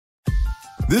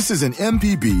This is an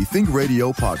MPB Think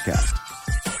Radio podcast.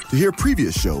 To hear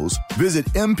previous shows, visit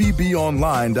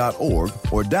mpbonline.org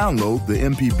or download the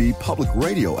MPB Public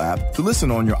Radio app to listen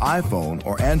on your iPhone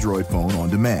or Android phone on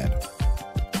demand.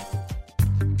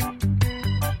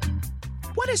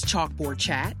 What is Chalkboard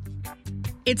Chat?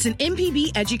 It's an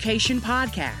MPB education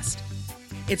podcast.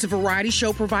 It's a variety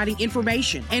show providing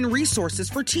information and resources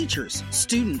for teachers,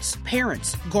 students,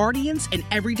 parents, guardians, and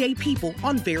everyday people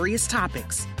on various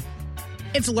topics.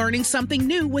 It's learning something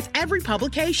new with every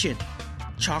publication.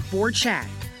 Chalkboard Chat.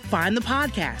 Find the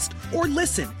podcast or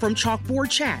listen from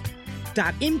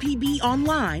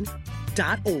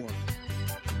chalkboardchat.mpbonline.org.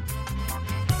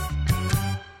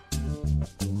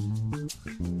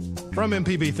 From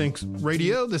MPB Thinks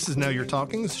Radio, this is Now You're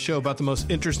Talking. It's a show about the most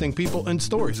interesting people and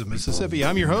stories of Mississippi.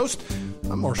 I'm your host.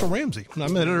 I'm Marshall Ramsey.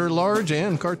 I'm editor-at-large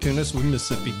and cartoonist with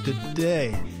Mississippi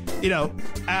Today. You know,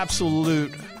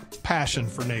 absolute passion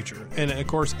for nature. And, of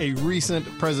course, a recent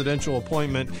presidential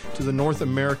appointment to the North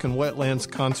American Wetlands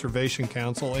Conservation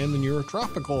Council and the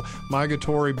Neurotropical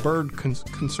Migratory Bird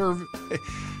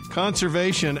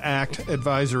Conservation Act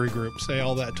Advisory Group. Say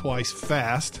all that twice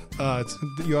fast.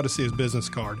 You ought to see his business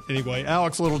card. Anyway,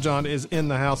 Alex Littlejohn is in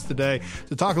the house today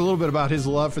to talk a little bit about his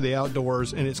love for the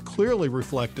outdoors, and it's clearly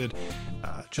reflected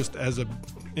just as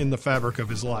in the fabric of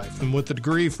his life. And with a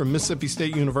degree from Mississippi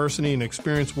State University and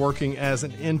experience working as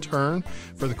an intern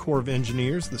for the Corps of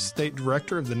Engineers, the state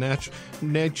director of the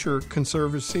Nature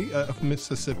Conservancy of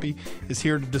Mississippi is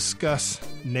here to discuss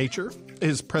nature,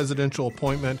 his presidential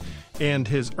appointment, and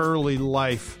his early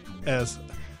life as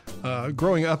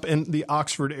growing up in the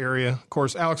Oxford area. Of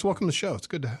course, Alex, welcome to the show. It's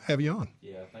good to have you on.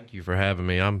 Yeah, thank you for having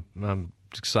me. I'm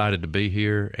excited to be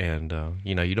here, and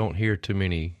you don't hear too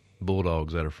many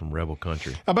Bulldogs that are from Rebel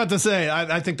Country. I'm about to say,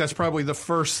 I think that's probably the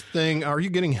first thing. Are you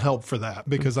getting help for that?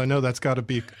 Because I know that's got to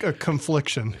be a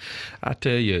confliction. I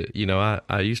tell you,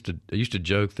 I used to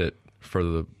joke that for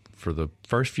the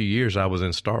first few years I was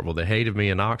in Starkville, they hated me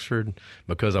in Oxford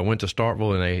because I went to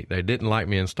Starkville, and they didn't like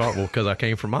me in Starkville because I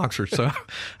came from Oxford. So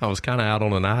I was kind of out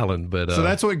on an island. But so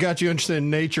that's what got you interested in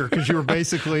nature, because you were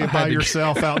basically by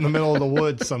yourself out in the middle of the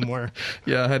woods somewhere.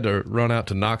 Yeah, I had to run out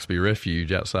to Knoxby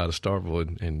Refuge outside of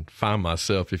Starkville and find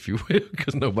myself, if you will,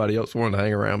 because nobody else wanted to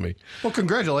hang around me. Well,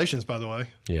 congratulations, by the way.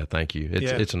 Yeah, thank you.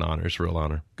 It's an honor. It's a real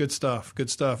honor. Good stuff. Good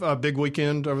stuff. Big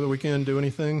weekend over the weekend. Do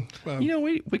anything? We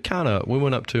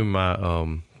went up to my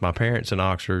parents in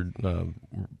Oxford and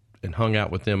hung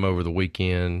out with them over the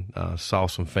weekend. Saw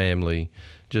some family.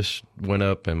 Just went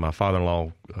up, and my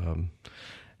father-in-law,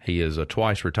 he is a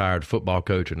twice retired football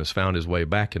coach and has found his way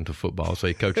back into football. So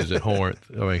he coaches at Corinth,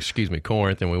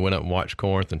 and we went up and watched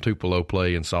Corinth and Tupelo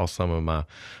play and saw some of my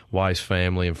wife's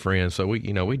family and friends. So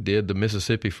we did the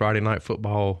Mississippi Friday night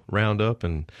football roundup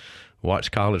and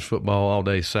watched college football all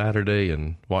day Saturday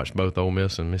and watched both Ole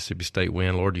Miss and Mississippi State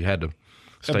win. Lord, you had to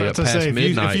stay up past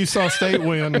midnight. If you saw State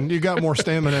win, you got more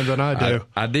stamina than I do.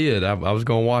 I did. I was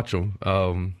going to watch them.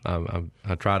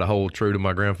 I try to hold true to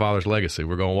my grandfather's legacy.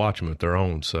 We're going to watch them at their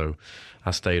own. So I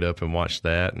stayed up and watched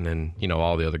that, and then,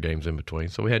 all the other games in between.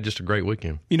 So we had just a great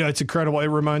weekend. It's incredible. It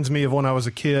reminds me of when I was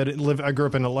a kid. I grew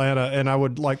up in Atlanta, and I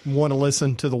would want to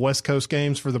listen to the West Coast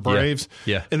games for the Braves.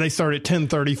 Yeah. And they started at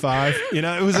 10:35.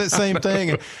 It was that same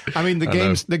thing. And,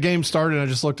 the game started, and I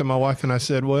just looked at my wife and I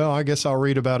said, well, I guess I'll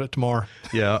read about it tomorrow.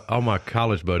 Yeah. All my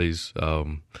college buddies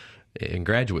in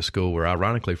graduate school were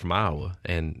ironically from Iowa,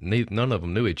 and none of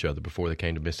them knew each other before they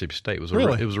came to Mississippi State.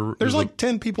 There's like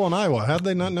 10 people in Iowa. How'd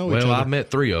they not know each other? Well, I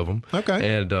met 3 of them.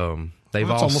 Okay. And they've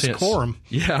all almost since quorum.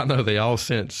 Yeah, I know. They all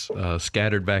since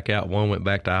scattered back out. 1 went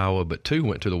back to Iowa, but 2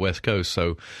 went to the West Coast.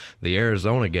 So the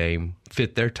Arizona game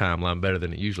fit their timeline better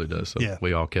than it usually does. So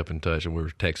we all kept in touch, and we were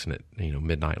texting at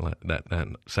midnight that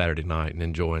Saturday night and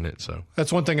enjoying it. So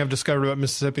that's one thing I've discovered about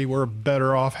Mississippi. We're a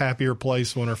better off, happier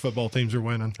place when our football teams are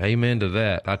winning. Amen to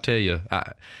that. I tell you,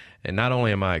 and not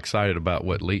only am I excited about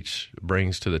what Leach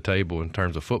brings to the table in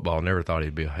terms of football, I never thought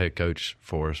he'd be a head coach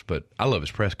for us, but I love his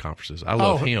press conferences. I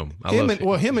love him.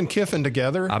 Him and Kiffin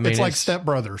together, it's like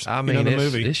stepbrothers. The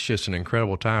movie. It's just an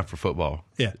incredible time for football.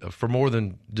 Yeah. For more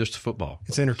than just football.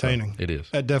 It's entertaining. So it is.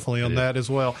 Definitely on that as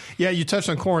well. Yeah, you touched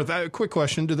on Corinth. Quick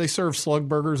question. Do they serve slug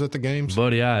burgers at the games?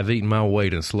 Buddy, I have eaten my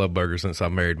weight in slug burgers since I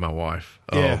married my wife.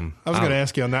 Yeah, I was going to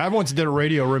ask you on that. I once did a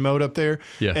radio remote up there,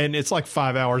 and it's like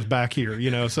 5 hours back here,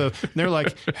 So they're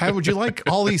like, how would you like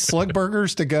all these slug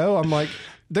burgers to go? I'm like,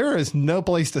 there is no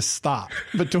place to stop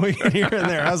between here and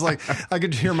there. I was like, I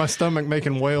could hear my stomach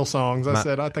making whale songs. I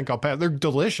said, I think I'll pass. They're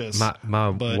delicious. My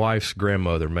wife's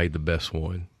grandmother made the best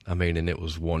one. And it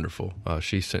was wonderful.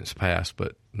 She's since passed,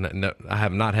 but I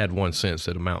have not had one since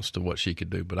that amounts to what she could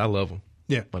do, but I love them.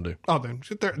 Yeah. I do. Oh,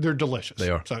 they're delicious. They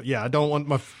are. So, yeah, I don't want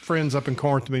my friends up in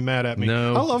Corinth to be mad at me.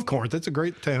 No. I love Corinth. It's a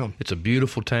great town. It's a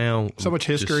beautiful town. So much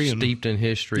history. Just steeped in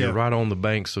history. Yeah. Right on the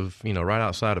banks of, right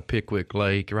outside of Pickwick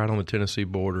Lake, right on the Tennessee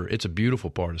border. It's a beautiful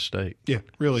part of the state. Yeah,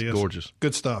 really It's is. gorgeous.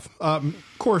 Good stuff. Of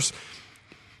course,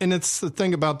 and it's the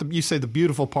thing about you say the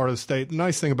beautiful part of the state. The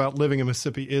nice thing about living in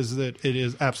Mississippi is that it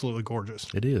is absolutely gorgeous.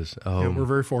 It is. Yeah, we're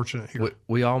very fortunate here.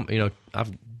 We all,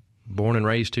 I've born and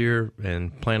raised here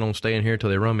and plan on staying here till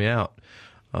they run me out.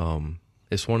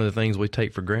 It's one of the things we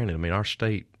take for granted. I mean, our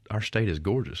state is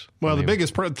gorgeous. Well, the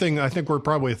biggest thing I think we're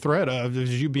probably a threat of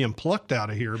is you being plucked out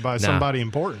of here by somebody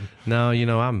important. No,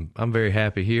 I'm very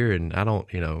happy here, and I don't,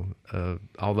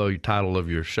 although the title of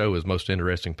your show is Most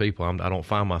Interesting People, I don't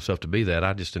find myself to be that.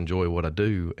 I just enjoy what I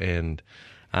do, and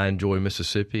I enjoy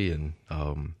Mississippi, and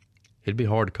it'd be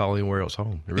hard to call anywhere else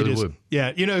home. It really would.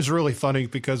 Yeah, it's really funny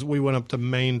because we went up to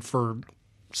Maine for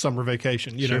summer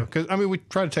vacation, Sure. because, we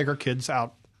try to take our kids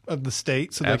out of the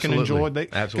state so Absolutely. they can enjoy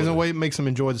it. Because in a way it makes them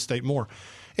enjoy the state more.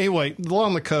 Anyway,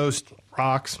 along the coast,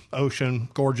 rocks, ocean,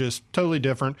 gorgeous, totally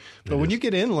different. But when you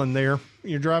get inland there,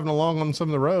 you're driving along on some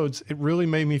of the roads, it really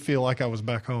made me feel like I was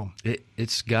back home.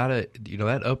 It's got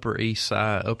that upper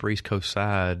east coast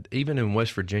side, even in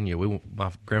West Virginia.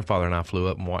 My grandfather and I flew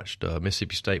up and watched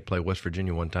Mississippi State play West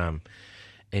Virginia one time.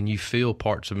 And you feel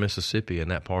parts of Mississippi in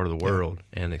that part of the world,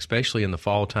 and especially in the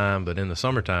fall time, but in the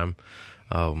summertime,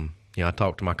 I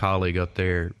talked to my colleague up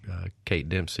there, Kate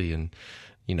Dempsey, and,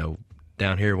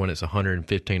 down here when it's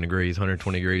 115 degrees,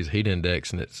 120 degrees heat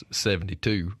index, and it's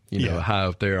 72, high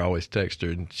up there, I always text her,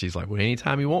 and she's like, well,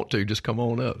 anytime you want to, just come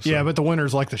on up. So, yeah, but the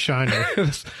winter's like the Shiner.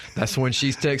 that's when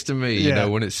she's texting me,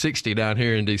 when it's 60 down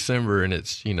here in December and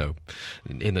it's,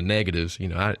 in the negatives,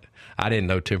 I didn't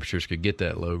know temperatures could get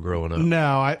that low growing up.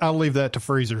 No, I'll leave that to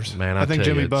freezers. Man, I think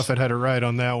Jimmy Buffett had it right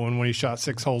on that one when he shot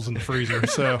 6 holes in the freezer.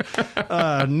 So,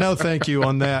 no, thank you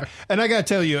on that. And I got to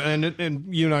tell you, and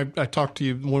you and I talked to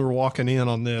you when we were walking in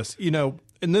on this,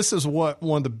 and this is what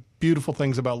one of the beautiful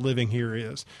things about living here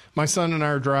is. My son and I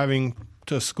are driving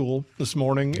to school this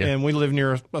morning, and we live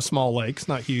near a small lake. It's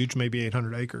not huge, maybe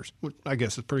 800 acres, which I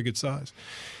guess is pretty good size.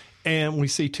 And we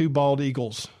see 2 bald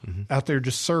eagles out there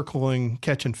just circling,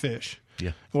 catching fish.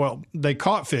 Yeah. Well, they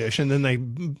caught fish, and then they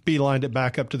beelined it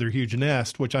back up to their huge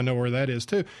nest, which I know where that is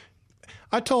too.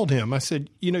 I told him, I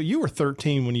said, you were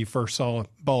 13 when you first saw a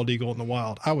bald eagle in the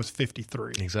wild. I was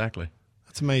 53. Exactly.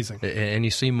 That's amazing. And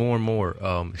you see more and more,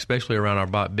 especially around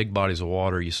our big bodies of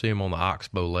water. You see them on the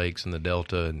Oxbow Lakes in the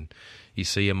Delta, and you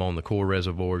see them on the core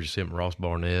reservoirs. You see them at Ross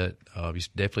Barnett. You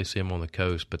definitely see them on the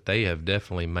coast, but they have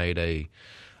definitely made a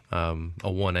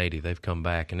 180. They've come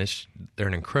back, and they're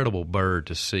an incredible bird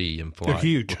to see and fly. They're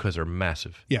huge because they're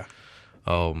massive. Yeah.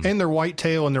 And their white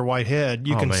tail and their white head,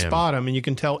 you can spot them, and you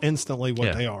can tell instantly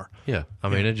what they are. Yeah. I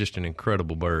mean, it's just an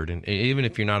incredible bird. And even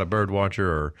if you're not a bird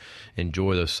watcher or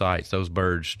enjoy those sights, those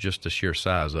birds, just the sheer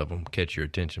size of them, catch your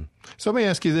attention. So let me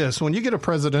ask you this. When you get a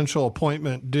presidential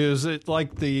appointment, is it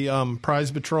like the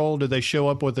prize patrol? Do they show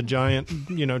up with a giant,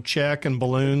 check and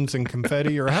balloons and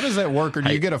confetti? Or how does that work? Or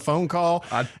do you get a phone call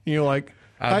and you're like,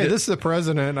 hey, this is the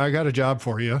president. I got a job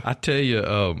for you. I tell you,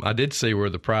 I did see where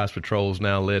the prize patrol is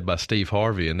now led by Steve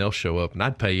Harvey, and they'll show up, and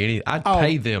I'd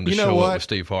pay them to show up with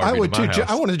Steve Harvey. I would to my too.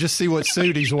 house. I want to just see what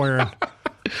suit he's wearing.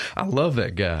 I love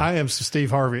that guy. I am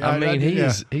Steve Harvey.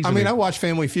 He's I watch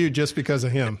Family Feud just because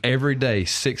of him. Every day,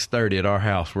 6:30 at our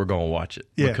house, we're going to watch it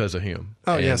because of him.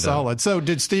 Oh, yeah, solid. So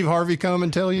did Steve Harvey come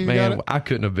and tell you man, got it? I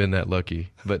couldn't have been that lucky.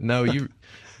 But no,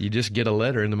 you just get a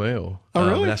letter in the mail. Oh,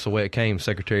 really? That's the way it came.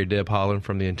 Secretary Deb Holland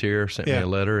from the Interior sent me a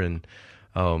letter, and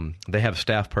they have a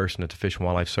staff person at the Fish and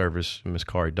Wildlife Service, Miss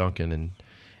Kari Duncan,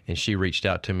 and she reached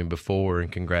out to me before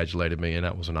and congratulated me, and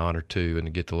that was an honor too. And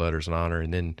to get the letter is an honor.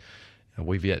 And then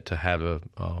we've yet to have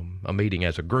a meeting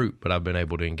as a group, but I've been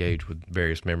able to engage with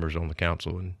various members on the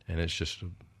council, and it's just,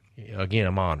 again,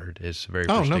 I'm honored. It's a very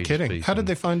prestigious no kidding. piece. How did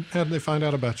they find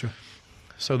out about you?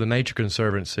 So the Nature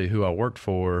Conservancy, who I worked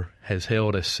for, has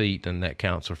held a seat in that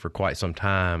council for quite some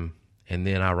time. And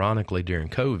then, ironically, during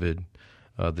COVID,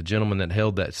 the gentleman that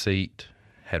held that seat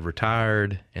had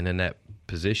retired, and then that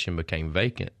position became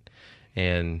vacant.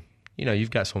 And, you've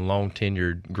got some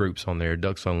long-tenured groups on there,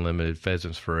 Ducks Unlimited,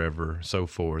 Pheasants Forever, so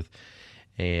forth.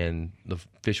 And the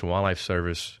Fish and Wildlife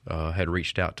Service had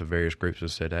reached out to various groups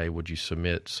and said, hey, would you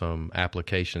submit some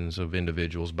applications of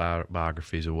individuals'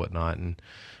 biographies and whatnot? And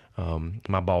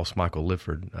my boss, Michael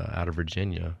Lifford, out of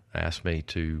Virginia, asked me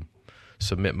to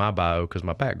submit my bio because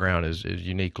my background is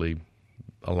uniquely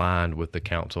aligned with the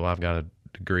council. I've got a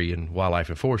degree in wildlife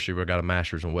and forestry. I've got a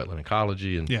master's in wetland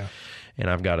ecology, and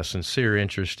I've got a sincere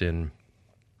interest in.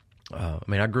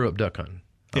 I grew up duck hunting.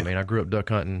 I mean, I grew up duck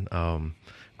hunting,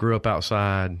 grew up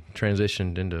outside,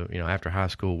 transitioned into, after high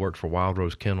school, worked for Wild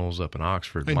Rose Kennels up in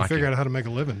Oxford. And you figured out how to make a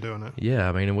living doing it. Yeah,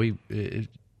 I mean,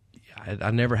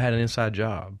 I never had an inside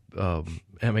job.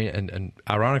 And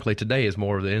ironically, today is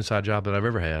more of the inside job that I've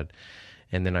ever had.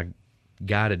 And then I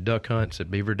guided duck hunts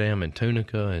at Beaver Dam and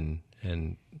Tunica, and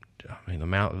I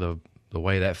mean, the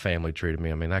way that family treated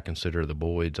me. I mean, I consider the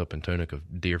Boyds up in Tunica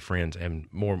dear friends, and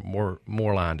more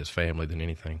aligned as family than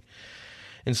anything.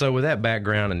 And so with that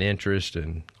background and interest,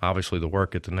 and obviously the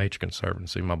work at the Nature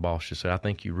Conservancy, my boss just said, I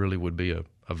think you really would be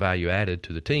a value added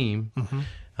to the team. Mm-hmm.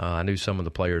 I knew some of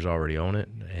the players already on it,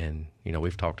 and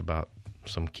we've talked about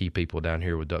some key people down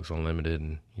here with Ducks Unlimited,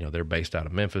 and they're based out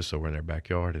of Memphis, so we're in their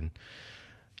backyard, and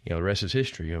the rest is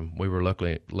history. And we were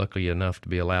lucky enough to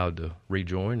be allowed to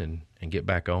rejoin and get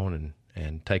back on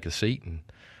and take a seat, and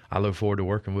I look forward to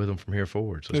working with them from here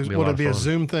forward. So will it be a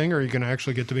Zoom thing, or are you going to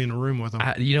actually get to be in a room with them?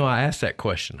 I asked that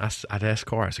question. I'd asked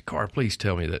Cara. I said, Cara, please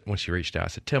tell me that when she reached out. I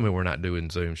said, tell me we're not doing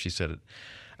Zoom. She said,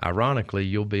 ironically,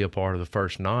 you'll be a part of the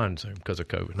first non-Zoom because of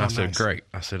COVID. And I said, great.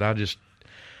 I said, I just,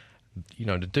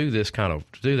 to do that kind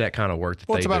of work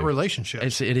that it's about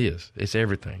relationships. It is. It's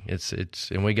everything.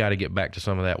 And we got to get back to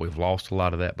some of that. We've lost a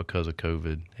lot of that because of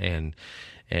COVID. And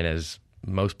as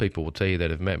most people will tell you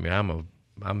that have met me,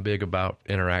 I'm big about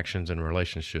interactions and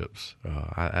relationships.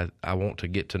 I want to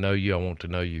get to know you. I want to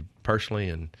know you personally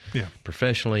and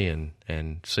professionally,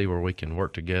 and see where we can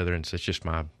work together. And it's just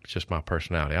my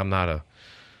personality. I'm not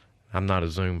a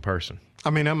Zoom person. I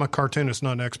mean, I'm a cartoonist,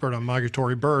 not an expert on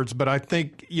migratory birds, but I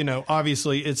think,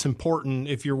 obviously it's important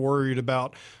if you're worried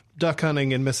about duck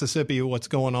hunting in Mississippi, what's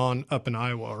going on up in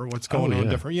Iowa, or what's going on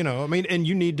different, and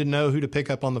you need to know who to pick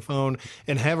up on the phone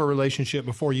and have a relationship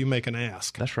before you make an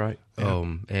ask. That's right.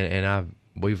 Yeah.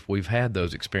 We've had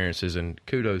those experiences, and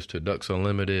kudos to Ducks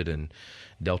Unlimited and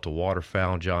Delta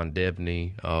Waterfowl. John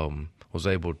Debney was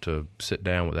able to sit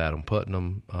down with Adam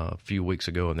Putnam a few weeks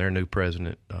ago and their new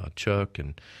president, Chuck,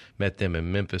 and met them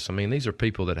in Memphis. I mean, these are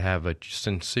people that have a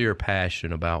sincere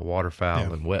passion about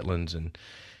waterfowl and wetlands, and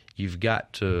you've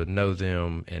got to know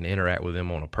them and interact with them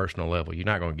on a personal level. You're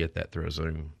not going to get that through a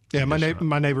Zoom. Yeah,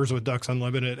 my neighbor's with Ducks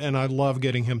Unlimited, and I love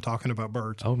getting him talking about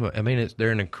birds. Oh, I mean,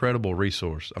 they're an incredible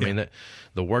resource. I mean,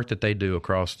 the work that they do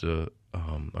across the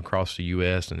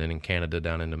U.S. and then in Canada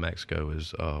down into Mexico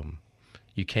is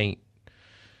you can't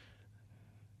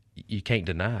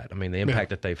deny it. I mean, the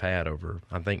impact that they've had over,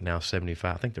 I think now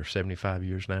 75. I think they're 75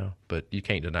 years now, but you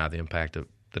can't deny the impact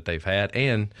that they've had,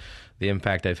 and the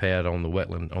impact they've had on the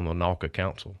wetland, on the NAWCA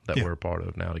Council that we're a part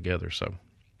of now together. So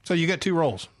you get two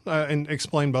roles, and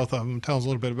explain both of them. Tell us a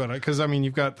little bit about it, because I mean,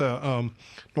 you've got the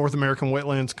North American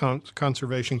Wetlands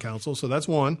Conservation Council, so that's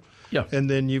one. Yeah. And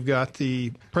then you've got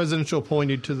the presidential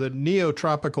appointed to the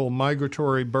Neotropical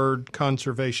Migratory Bird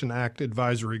Conservation Act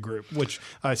Advisory Group, which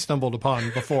I stumbled upon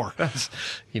before.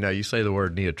 You say the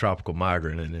word neotropical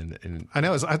migrant, and I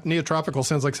know neotropical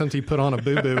sounds like something you put on a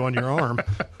boo-boo on your arm.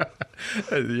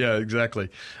 Yeah, exactly.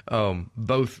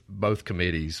 Both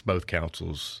committees, both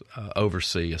councils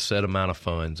oversee a set amount of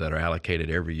funds that are allocated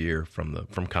every year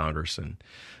from Congress, and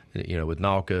with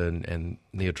NAWCA and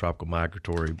Neotropical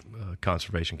Migratory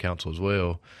Conservation Council as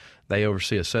well, they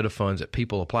oversee a set of funds that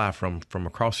people apply from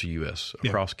across the U.S.,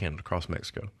 across Canada, across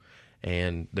Mexico,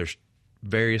 and there's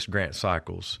various grant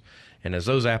cycles, and as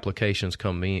those applications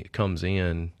come in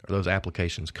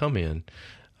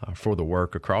for the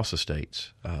work across the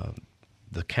states,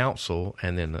 the council,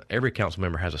 and then every council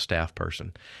member has a staff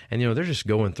person. And, they're just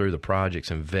going through the projects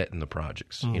and vetting the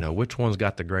projects. Which one's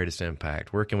got the greatest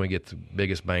impact? Where can we get the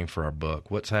biggest bang for our buck?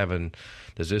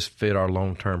 Does this fit our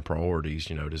long-term priorities?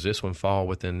 Does this one fall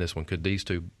within this one? Could these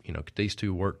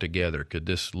two work together? Could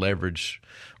this leverage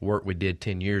work we did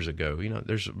 10 years ago?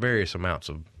 There's various amounts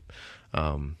of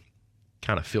kind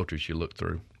of filters you look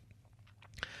through.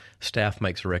 Staff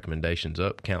makes the recommendations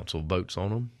up, council votes on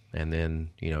them, and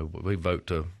then, we vote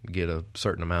to get a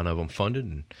certain amount of them funded.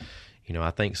 And, I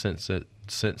think since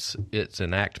its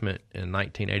enactment in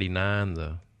 1989,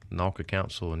 the NAWCA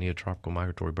Council and Neotropical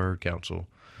Migratory Bird Council,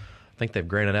 I think they've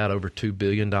granted out over $2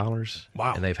 billion. Wow.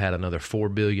 And they've had another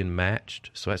 $4 billion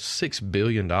matched. So that's $6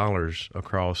 billion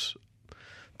across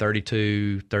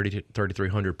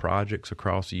 3,300 projects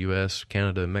across the U.S.,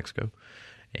 Canada, and Mexico.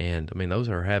 And,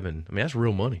 that's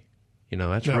real money.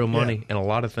 That's real money, and a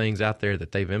lot of things out there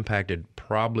that they've impacted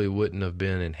probably wouldn't have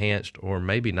been enhanced or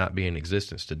maybe not be in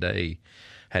existence today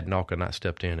had NAWCA not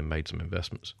stepped in and made some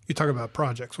investments. You talk about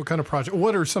projects. What kind of project?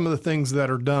 What are some of the things that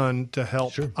are done to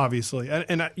help, obviously?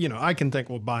 And I can think,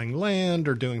 buying land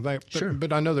or doing that.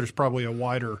 But I know there's probably a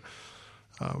wider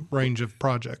range of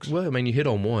projects. Well, I mean, you hit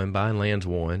on one. Buying land's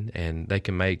one, and they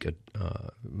can make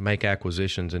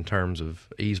acquisitions in terms of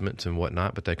easements and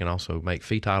whatnot, but they can also make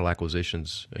fee title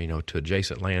acquisitions, to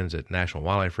adjacent lands at national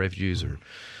wildlife refuges or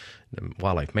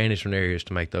wildlife management areas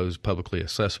to make those publicly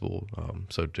accessible,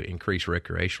 so to increase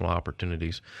recreational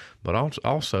opportunities. But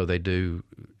also they do,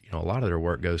 a lot of their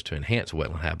work goes to enhance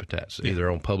wetland habitats, either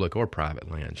on public or private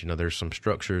lands. There's some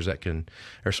structures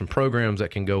there's some programs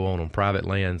that can go on private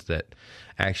lands that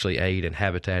actually aid in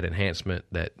habitat enhancement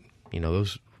that,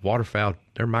 those waterfowl,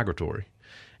 they're migratory.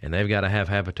 And they've got to have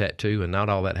habitat too, and not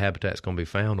all that habitat's going to be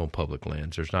found on public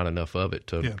lands. There's not enough of it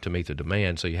to meet the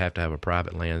demand, so you have to have a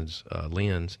private lands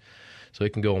lens. So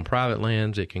it can go on private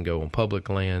lands, it can go on public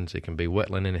lands, it can be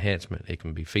wetland enhancement, it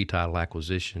can be fee title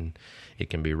acquisition, it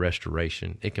can be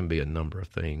restoration, it can be a number of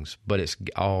things. But it's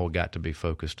all got to be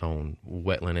focused on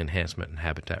wetland enhancement and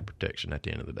habitat protection at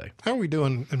the end of the day. How are we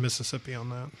doing in Mississippi on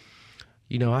that?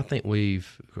 I think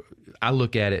I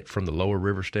look at it from the lower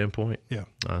river standpoint. Yeah.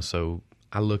 So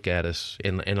I look at us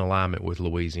in alignment with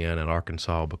Louisiana and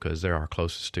Arkansas because they're our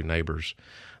closest two neighbors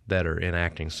that are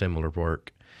enacting similar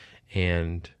work.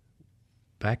 And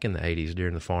back in the 80s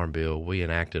during the Farm Bill, we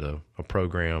enacted a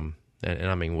program, and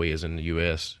I mean we as in the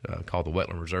U.S., called the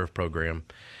Wetland Reserve Program.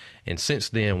 And since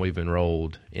then, we've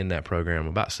enrolled in that program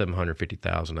about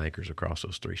 750,000 acres across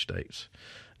those three states.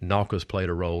 NAWCA's played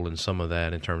a role in some of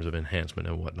that in terms of enhancement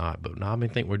and whatnot. But I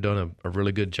think we're doing a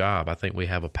really good job. I think we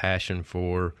have a passion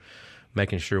for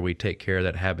making sure we take care of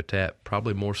that habitat,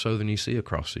 probably more so than you see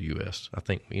across the U.S. I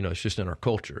think, it's just in our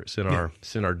culture. It's in our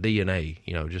DNA,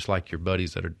 just like your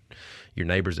buddies that are your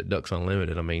neighbors at Ducks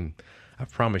Unlimited. I mean, I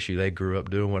promise you they grew up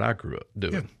doing what I grew up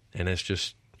doing. Yeah. And it's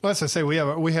just... Well, as I say, we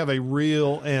have a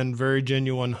real and very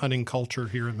genuine hunting culture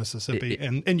here in Mississippi.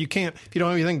 And you can't, if you don't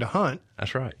have anything to hunt.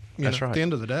 That's right. That's right. At the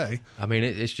end of the day. I mean,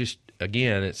 it's just,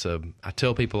 again, I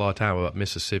tell people all the time about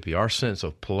Mississippi, our sense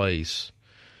of place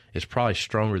is probably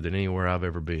stronger than anywhere I've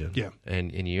ever been. Yeah.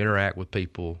 And you interact with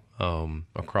people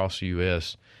across the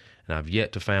U.S., and I've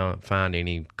yet to find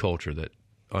any culture that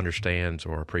understands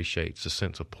or appreciates the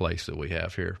sense of place that we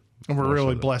have here. And we're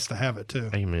really blessed to have it,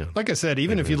 too. Amen. Like I said,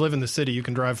 even if you live in the city, you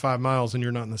can drive 5 miles and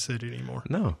you're not in the city anymore.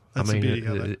 No. That's the beauty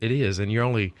of it. It is. And you're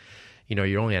only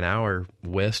an hour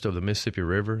west of the Mississippi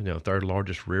River, third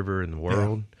largest river in the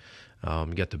world. Yeah.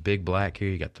 You got the Big Black here,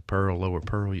 you got the Pearl, Lower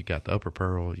Pearl, you got the Upper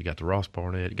Pearl, you got the Ross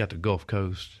Barnett, you got the Gulf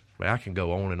Coast. I can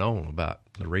go on and on about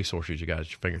the resources you got at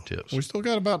your fingertips. We still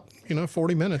got about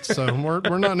 40 minutes, so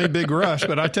we're not in a big rush.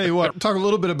 But I tell you what, talk a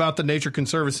little bit about the Nature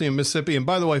Conservancy in Mississippi. And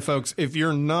by the way, folks, if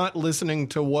you're not listening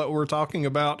to what we're talking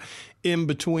about in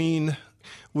between,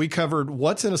 we covered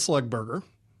what's in a slug burger,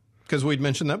 because we'd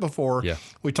mentioned that before. Yeah.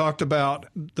 We talked about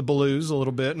the blues a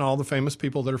little bit and all the famous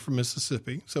people that are from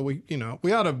Mississippi. So we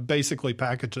ought to basically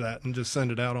package that and just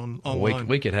send it out online.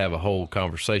 We could have a whole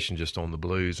conversation just on the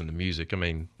blues and the music. I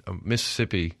mean,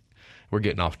 Mississippi, we're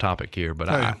getting off topic here, but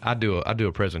I do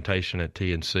a presentation at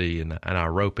TNC and I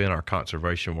rope in our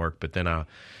conservation work, but then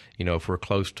if we're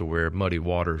close to where Muddy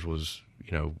Waters was,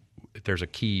 if there's a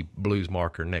key blues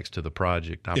marker next to the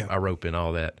project, I rope in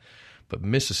all that. But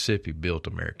Mississippi built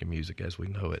American music as we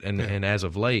know it, and as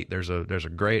of late, there's a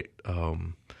great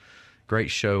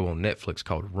show on Netflix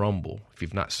called Rumble. If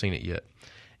you've not seen it yet,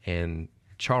 and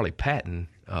Charlie Patton,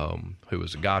 who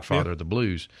was the godfather of the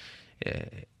blues,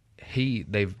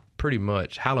 they've pretty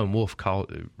much Howlin' Wolf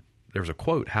there was a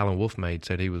quote Howlin' Wolf made,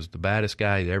 said he was the baddest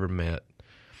guy he'd ever met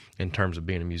in terms of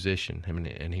being a musician,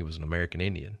 and he was an American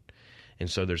Indian, and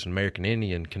so there's an American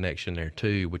Indian connection there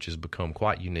too, which has become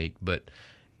quite unique, but.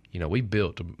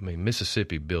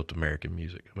 Mississippi built American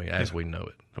music. As we know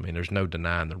it. There's no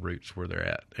denying the roots where they're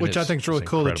at. Which I think is really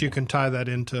cool that you can tie that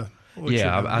into what you're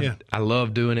doing. I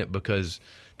love doing it because,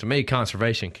 to me,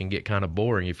 conservation can get kind of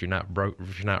boring if you're not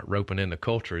roping in the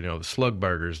culture. The slug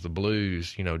burgers, the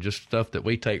blues, just stuff that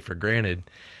we take for granted.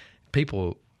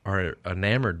 People are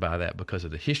enamored by that because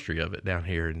of the history of it down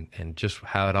here and just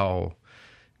how it all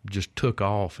just took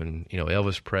off. And,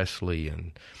 Elvis Presley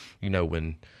and,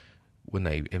 when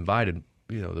they invited,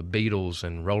 the Beatles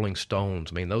and Rolling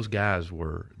Stones, those guys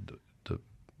were the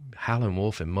Howlin'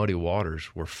 Wolf and Muddy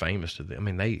Waters were famous to them.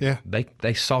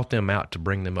 They sought them out to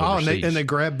bring them overseas. And they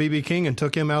grabbed B.B. King and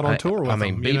took him out on tour with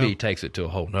them. B.B. takes it to a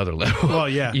whole nother level. Well,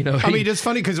 yeah. It's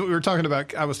funny because I was talking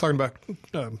about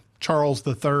Charles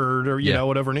III or, you know,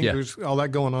 whatever. And Yeah. there's all that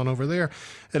going on over there.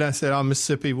 And I said,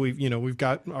 Mississippi, we've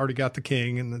already got the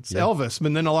king, and it's Elvis.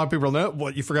 But then a lot of people know,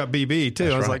 what, you forgot BB too.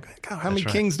 That's I was right. like, God, how many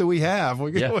kings do we have?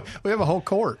 We have a whole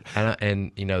court.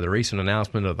 And you know, the recent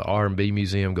announcement of the R&B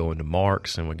Museum going to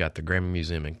Marks, and we got the Grammy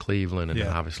Museum in Cleveland, and then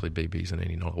obviously BB's in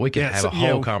Indianola. We can have a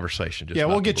whole conversation. Just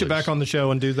we'll get you back on the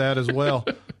show and do that as well.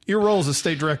 Your role as a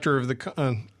state director of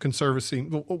the Conservancy,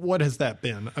 what has that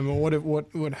been? I mean,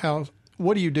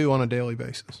 what do you do on a daily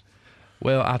basis?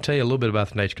 Well, I'll tell you a little bit about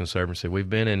the Nature Conservancy. We've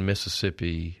been in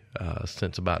Mississippi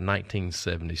since about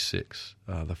 1976.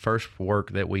 The first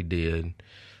work that we did,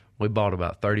 we bought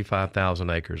about 35,000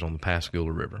 acres on the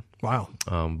Pascagoula River. Wow.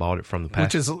 Bought it from the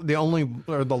Which is the only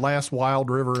or the last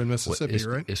wild river in Mississippi,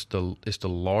 right? It's the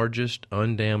largest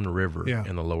undammed river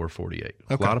in the lower 48. Okay.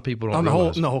 A lot of people don't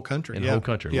realize in the whole country. In the whole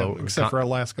country. Yeah, except for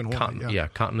Alaska and Hawaii.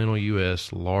 Continental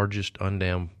U.S., largest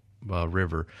undammed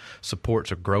river,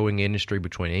 supports a growing industry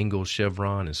between Ingalls,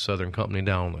 Chevron, and Southern Company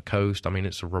down on the coast. I mean,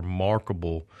 it's a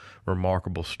remarkable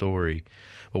story.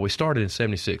 But we started in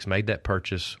 76, made that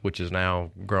purchase, which is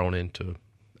now grown into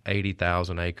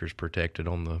 80,000 acres protected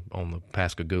on the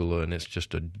Pascagoula, and it's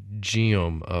just a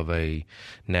gem of a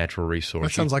natural resource.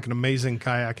 That sounds like an amazing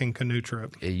kayaking canoe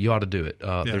trip. You ought to do it.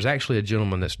 There's actually a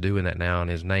gentleman that's doing that now, and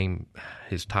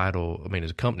his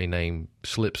company name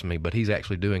slips me, but he's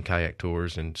actually doing kayak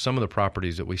tours, and some of the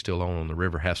properties that we still own on the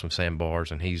river have some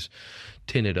sandbars, and he's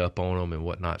tinted up on them and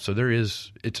whatnot. So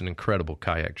it's an incredible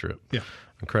kayak trip. Yeah.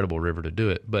 Incredible river to do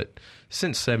it. But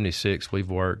since 76, we've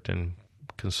worked and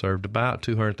conserved about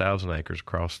 200,000 acres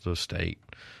across the state.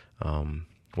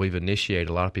 We've initiated,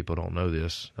 a lot of people don't know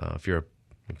this, if you're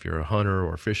a hunter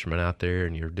or a fisherman out there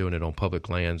and you're doing it on public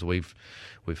lands, we've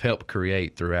helped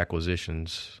create through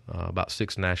acquisitions about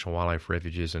 6 national wildlife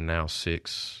refuges and now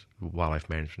 6 wildlife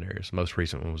management areas. The most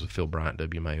recent one was the Phil Bryant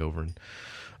WMA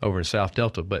over in South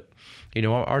Delta. But you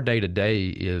know, our day to day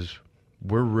is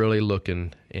we're really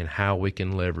looking in how we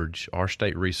can leverage our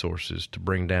state resources to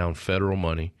bring down federal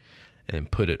money and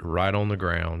put it right on the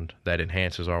ground that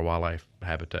enhances our wildlife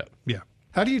habitat. Yeah.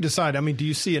 How do you decide? I mean, do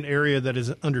you see an area that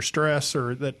is under stress,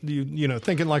 or that you know,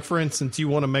 thinking like, for instance, you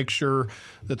want to make sure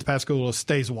that the Pascagoula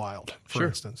stays wild, for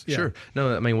instance? Yeah. Sure.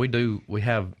 No, I mean, we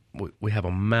have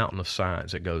a mountain of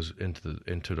science that goes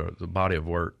into the body of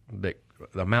work,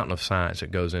 the mountain of science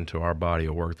that goes into our body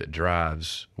of work that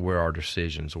drives where our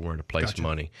decisions or where to place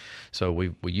money. So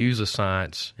we use the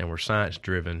science, and we're science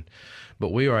driven,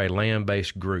 but we are a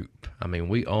land-based group. I mean,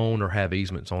 we own or have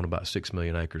easements on about 6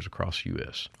 million acres across the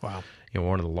U.S. Wow. You know,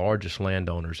 we're one of the largest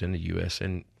landowners in the U.S.,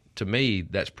 and to me,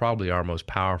 that's probably our most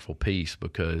powerful piece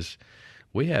because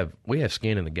we have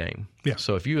skin in the game. Yeah.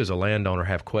 So if you as a landowner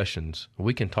have questions,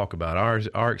 we can talk about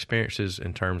our experiences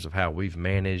in terms of how we've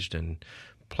managed and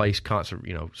place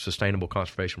sustainable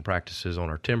conservation practices on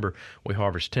our timber. We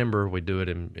harvest timber. We do it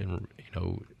in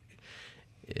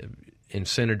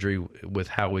synergy with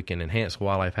how we can enhance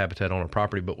wildlife habitat on our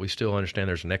property, but we still understand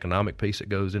there's an economic piece that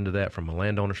goes into that from a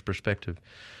landowner's perspective.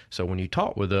 So when you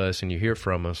talk with us and you hear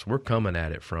from us, we're coming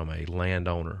at it from a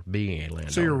landowner, being a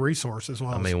landowner. So you're a resource as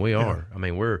well. I mean, we are. I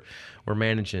mean, we're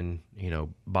managing,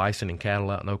 bison and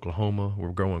cattle out in Oklahoma.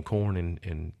 We're growing corn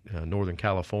in Northern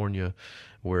California.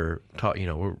 We've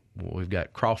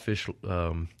got crawfish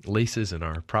leases in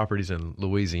our properties in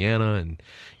Louisiana, and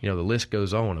the list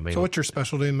goes on. I mean, so what's your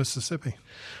specialty in Mississippi?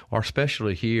 Our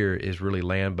specialty here is really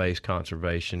land-based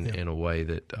conservation in a way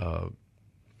that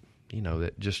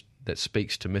that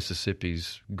speaks to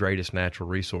Mississippi's greatest natural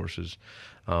resources.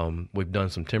 We've done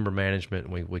some timber management,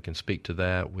 and we can speak to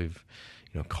that.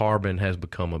 Carbon has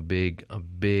become a big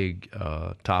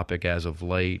topic as of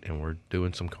late, and we're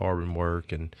doing some carbon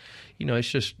work. And it's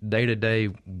just day to day.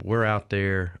 We're out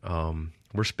there.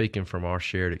 We're speaking from our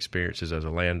shared experiences as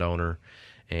a landowner,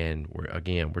 and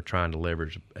we're trying to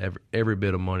leverage every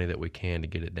bit of money that we can to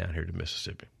get it down here to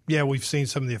Mississippi. Yeah, we've seen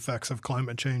some of the effects of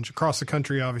climate change across the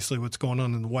country. Obviously, what's going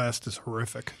on in the West is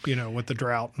horrific, with the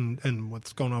drought and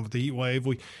what's going on with the heat wave.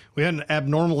 We had an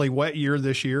abnormally wet year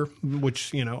this year,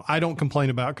 which, I don't complain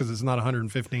about because it's not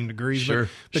 115 degrees. Sure.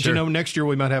 But next year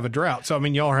we might have a drought. So, I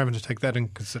mean, y'all are having to take that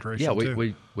into consideration,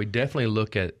 too. We definitely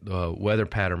look at weather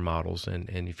pattern models. And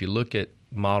if you look at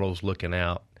models looking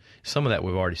out, some of that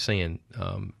we've already seen.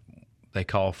 They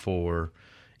call for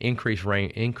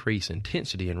increase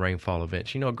intensity in rainfall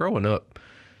events. Growing up,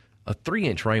 a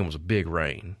 3-inch rain was a big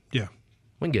rain. Yeah,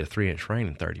 we can get a 3-inch rain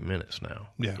in 30 minutes now.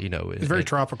 Yeah, it's very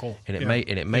tropical, and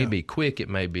it may be quick. It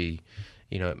may be,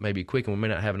 quick, and we may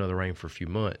not have another rain for a few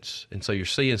months. And so you're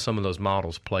seeing some of those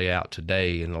models play out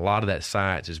today, and a lot of that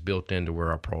science is built into where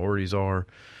our priorities are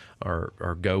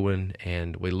going.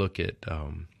 And we look at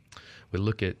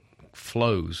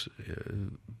flows,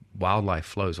 wildlife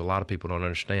flows. A lot of people don't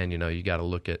understand. You got to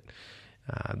look at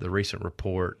the recent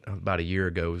report about a year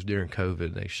ago. It was during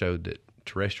COVID. They showed that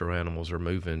terrestrial animals are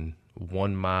moving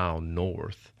 1 mile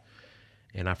north,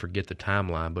 and I forget the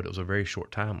timeline, but it was a very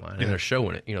short timeline, and they're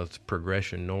showing it. It's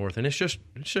progression north, and it's just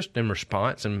in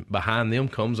response. And behind them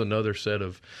comes another set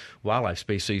of wildlife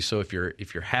species. So if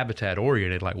you're habitat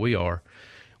oriented like we are,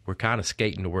 we're kind of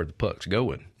skating to where the puck's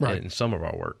going in some of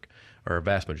our work, or a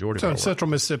vast majority of our work. So in central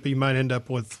Mississippi, you might end up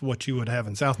with what you would have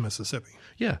in South Mississippi.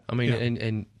 Yeah, I mean,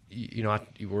 and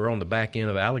we're on the back end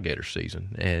of alligator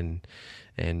season,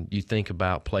 and you think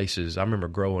about places. I remember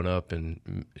growing up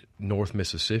in North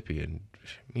Mississippi, and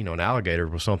an alligator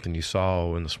was something you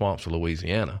saw in the swamps of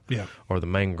Louisiana, or the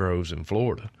mangroves in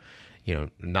Florida.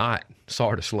 Not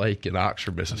Sardis Lake in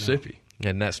Oxford, Mississippi.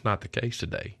 And that's not the case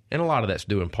today. And a lot of that's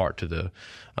due in part to the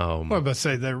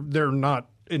they're not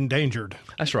endangered.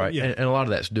 That's right. Yeah. And a lot of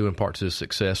that's due in part to the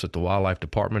success that the Wildlife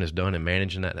Department has done in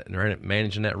managing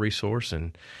that resource.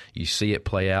 And you see it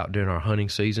play out during our hunting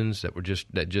seasons that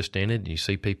just ended. And you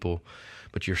see people,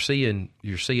 but you're seeing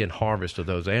harvest of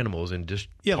those animals in just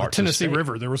the Tennessee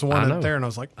River. There was one up there, and I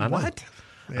was like, what?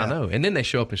 Yeah. I know. And then they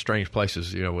show up in strange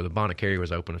places, where the Bonacary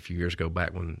was open a few years ago,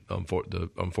 back when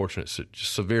the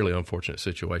severely unfortunate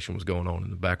situation was going on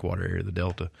in the backwater area of the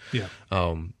Delta. Yeah.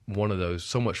 One of those,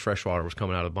 so much fresh water was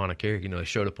coming out of Bonacary, they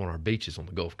showed up on our beaches on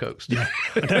the Gulf Coast. Yeah.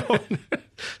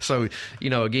 So,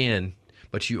 again,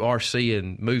 but you are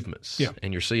seeing movements. Yeah.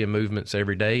 And you're seeing movements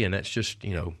every day, and that's just,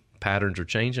 patterns are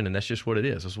changing, and that's just what it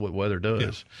is. That's what weather does.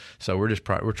 Yeah. So we're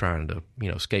trying to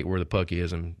skate where the puck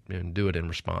is and do it in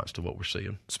response to what we're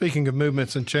seeing. Speaking of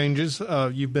movements and changes,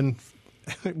 you've been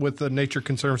with the Nature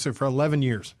Conservancy for 11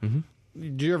 years. Mm-hmm.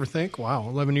 Did you ever think, wow,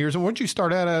 11 years? And what did you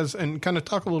start out as? And kind of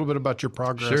talk a little bit about your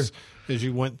progress as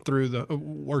you went through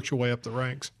worked your way up the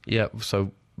ranks. Yeah.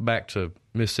 So back to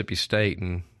Mississippi State,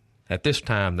 and at this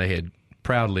time they had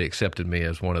proudly accepted me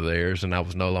as one of theirs, and I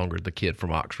was no longer the kid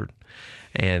from Oxford.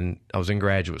 And I was in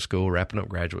graduate school, wrapping up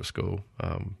graduate school.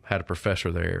 Had a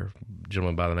professor there, a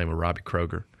gentleman by the name of Robbie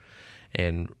Kroger.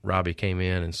 And Robbie came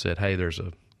in and said, hey, there's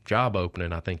a job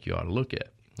opening I think you ought to look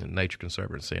at in Nature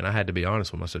Conservancy. And I had to be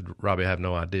honest with him. I said, Robbie, I have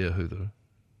no idea who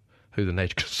the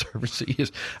Nature Conservancy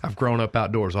is. I've grown up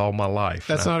outdoors all my life.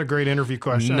 That's not a great interview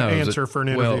question. Answer for an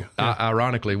interview. Well,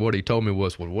 ironically, what he told me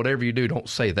was, well, whatever you do, don't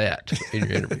say that in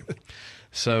your interview.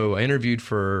 So I interviewed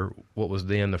for what was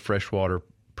then the freshwater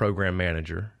program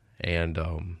manager, and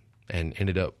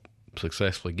ended up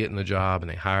successfully getting the job,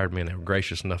 and they hired me, and they were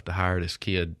gracious enough to hire this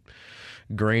kid,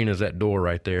 green as that door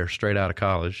right there, straight out of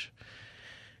college,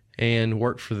 and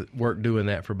worked doing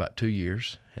that for about 2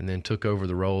 years, and then took over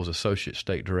the role as associate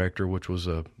state director, which was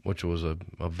a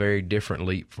very different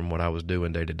leap from what I was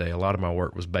doing day to day. A lot of my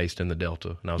work was based in the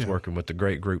Delta, and I was working with the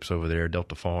great groups over there,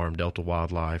 Delta Farm, Delta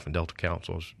Wildlife, and Delta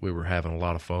Councils. We were having a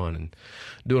lot of fun and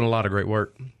doing a lot of great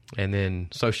work. And then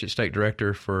associate state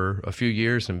director for a few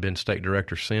years, and been state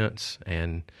director since.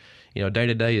 And day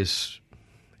to day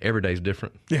every day is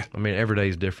different. Yeah, I mean every day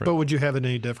is different. But would you have it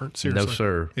any different? Seriously? No,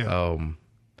 sir. Yeah.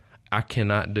 I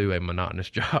cannot do a monotonous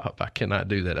job. I cannot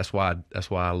do that. That's why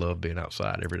I love being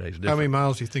outside. Every day is different. How many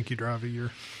miles do you think you drive a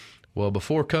year? Well,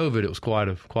 before COVID, it was quite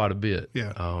a bit.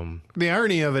 Yeah. The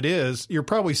irony of it is, you're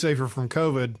probably safer from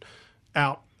COVID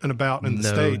out and about in the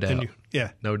state. Doubt.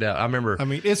 No doubt. I remember. I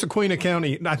mean, Issaquena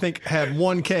County, I think, had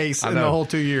one case in the whole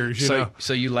 2 years.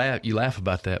 So you laugh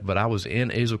about that, but I was in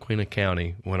Issaquena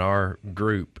County when our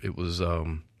group. It was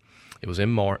in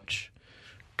March.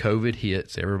 COVID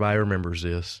hits. Everybody remembers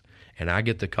this. And I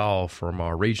get the call from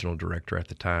our regional director at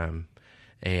the time,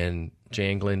 and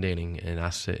Jan Glendenning,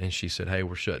 and she said, "Hey,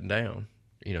 we're shutting down,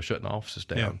 shutting the offices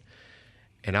down." Yeah.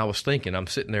 And I was thinking, I'm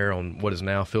sitting there on what is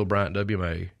now Phil Bryant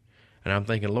WMA, and I'm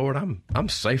thinking, Lord, I'm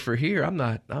safer here.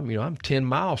 I'm 10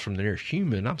 miles from the nearest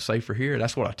human. I'm safer here.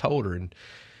 That's what I told her, and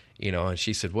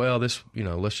she said, well, this,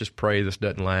 let's just pray this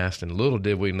doesn't last. And little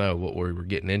did we know what we were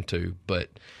getting into, but.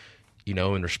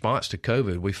 In response to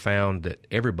COVID, we found that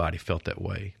everybody felt that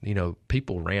way.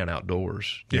 People ran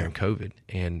outdoors during COVID,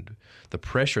 and the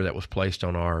pressure that was placed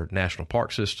on our national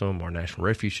park system, our national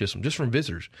refuge system, just from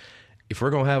visitors. If we're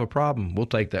going to have a problem, we'll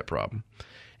take that problem.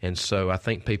 And so I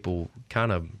think people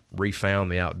kind of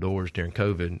refound the outdoors during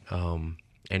COVID,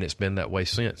 and it's been that way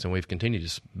since, and we've continued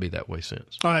to be that way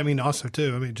since. I mean, also,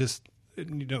 too, just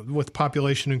with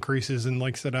population increases, and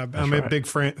like I said, I'm a big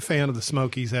fan of the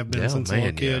Smokies, have been since a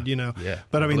little kid, Yeah.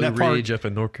 But I mean, Blue that part Ridge up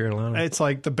in North Carolina, it's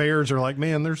like the bears are like,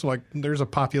 man, there's a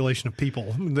population of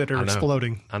people that are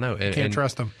exploding. I know. Can't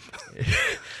trust them.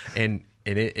 And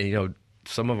it,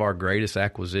 some of our greatest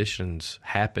acquisitions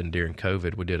happened during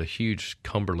COVID. We did a huge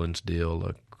Cumberlands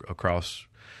deal, across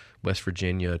West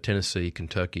Virginia, Tennessee,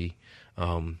 Kentucky,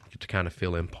 to kind of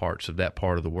fill in parts of that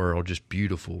part of the world, just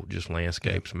beautiful, just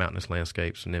landscapes, mountainous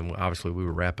landscapes. And then obviously we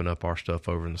were wrapping up our stuff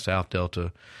over in the South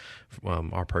Delta,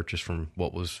 our purchase from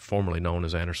what was formerly known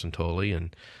as Anderson Tully.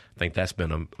 And I think that's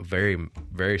been a very,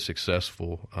 very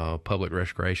successful public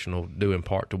recreational, due in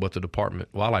part to what the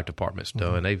wildlife department's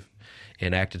done. They've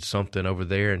enacted something over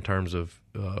there in terms of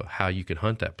how you can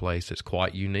hunt that place that's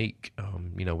quite unique.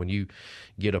 When you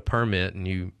get a permit and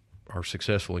you are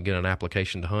successful and get an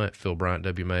application to hunt Phil Bryant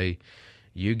WMA,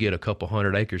 you get a couple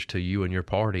 100 acres to you and your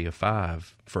party of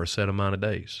 5 for a set amount of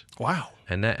days. Wow.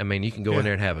 And that, you can go in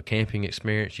there and have a camping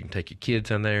experience. You can take your kids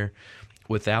in there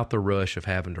without the rush of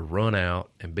having to run out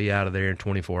and be out of there in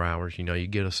 24 hours. You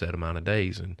get a set amount of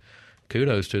days. And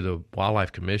kudos to the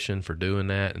Wildlife Commission for doing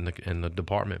that, and the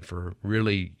department for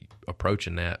really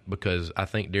approaching that, because I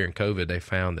think during COVID they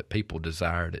found that people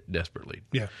desired it desperately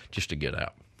just to get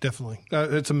out. Definitely.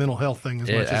 It's a mental health thing as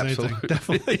much as anything.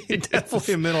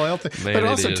 Definitely a mental health thing. Man, but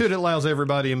also, too, it allows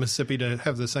everybody in Mississippi to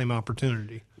have the same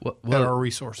opportunity at our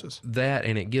resources. That,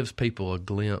 and it gives people a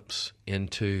glimpse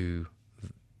into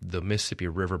the Mississippi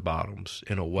river bottoms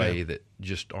in a way that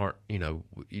just aren't,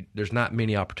 there's not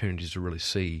many opportunities to really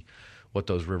see what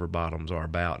those river bottoms are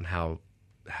about and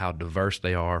how diverse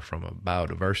they are from a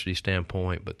biodiversity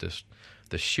standpoint, but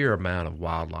the sheer amount of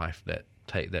wildlife that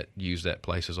use that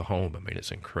place as a home.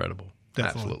 It's incredible.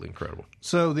 Definitely. Absolutely incredible.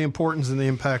 So the importance and the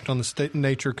impact on the State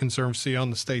Nature Conservancy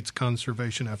on the state's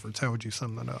conservation efforts, how would you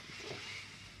sum that up?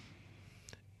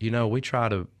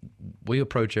 We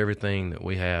approach everything that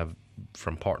we have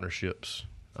from partnerships.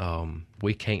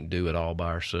 We can't do it all by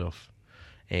ourselves.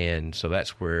 And so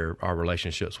that's where our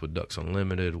relationships with Ducks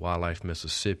Unlimited, Wildlife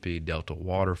Mississippi, Delta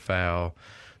Waterfowl,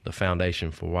 the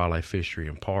Foundation for Wildlife Fishery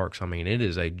and Parks. It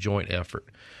is a joint effort.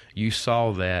 You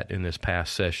saw that in this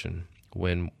past session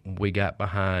when we got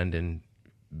behind and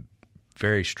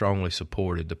very strongly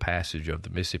supported the passage of the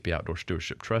Mississippi Outdoor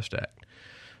Stewardship Trust Act.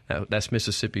 Now, that's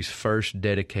Mississippi's first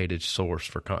dedicated source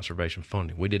for conservation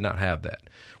funding. We did not have that.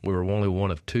 We were only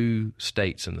one of 2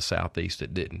 states in the Southeast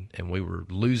that didn't, and we were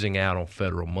losing out on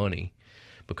federal money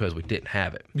because we didn't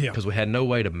have it, because we had no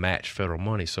way to match federal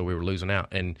money, so we were losing out.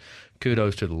 And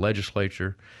kudos to the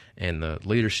legislature and the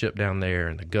leadership down there,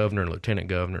 and the governor and lieutenant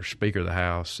governor, speaker of the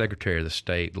House, secretary of the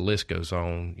state, the list goes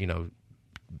on,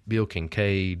 Bill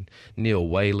Kincaid, Neil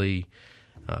Whaley,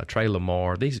 Trey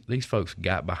Lamar. These folks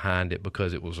got behind it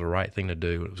because it was the right thing to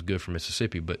do. It was good for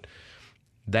Mississippi, but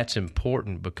that's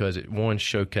important because it, one,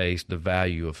 showcased the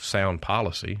value of sound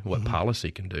policy, what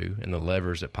policy can do, and the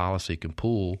levers that policy can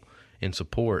pull in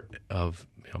support of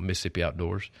Mississippi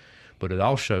Outdoors. But it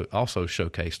also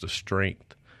showcased the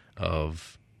strength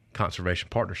of conservation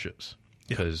partnerships,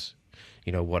 because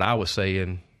what I was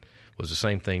saying was the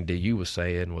same thing DU was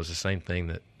saying, was the same thing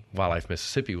that Wildlife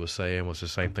Mississippi was saying, was the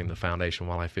same thing the Foundation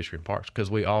Wildlife Fishery and Parks,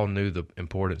 because we all knew the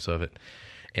importance of it.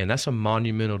 And that's a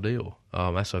monumental deal.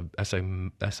 That's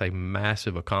a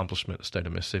massive accomplishment the state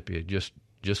of Mississippi had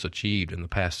just achieved in the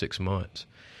past 6 months.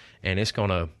 And it's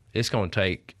gonna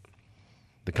take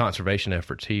the conservation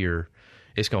efforts here.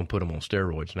 It's going to put them on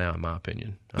steroids now, in my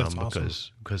opinion. That's awesome.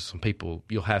 Because some people,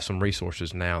 you'll have some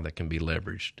resources now that can be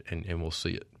leveraged, and we'll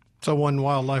see it. So one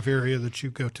wildlife area that you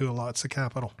go to a lot is the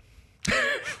Capitol.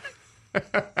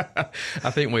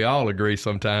 I think we all agree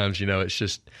sometimes, it's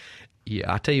just,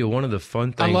 I tell you, one of the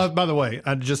fun things. I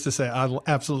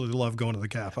absolutely love going to the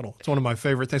Capitol. It's one of my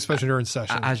favorite things, especially during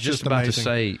session. I was just about to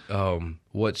say,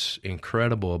 what's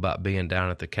incredible about being down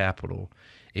at the Capitol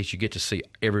is you get to see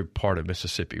every part of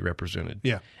Mississippi represented.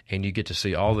 Yeah. And you get to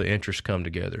see all the interests come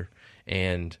together.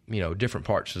 And, different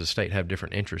parts of the state have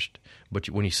different interests. But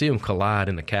when you see them collide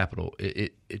in the Capitol,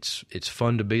 it's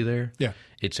fun to be there. Yeah.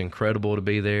 It's incredible to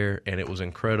be there. And it was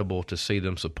incredible to see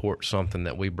them support something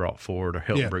that we brought forward or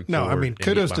helped bring forward.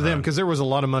 Kudos to them, because there was a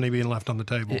lot of money being left on the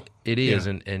table. It is.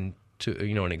 Yeah. And to,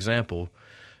 an example,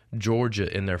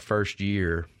 Georgia in their first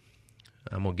year,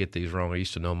 I'm gonna get these wrong. I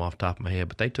used to know them off the top of my head,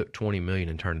 but they took $20 million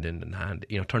and turned it into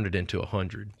 $90. Turned it into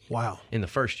 $100. Wow! In the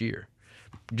first year,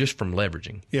 just from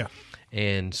leveraging. Yeah.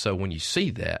 And so when you see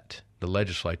that, the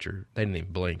legislature, they didn't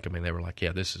even blink. They were like,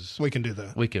 "Yeah, we can do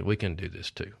that. We can do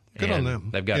this too." Good on them.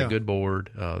 They've got a good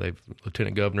board. They've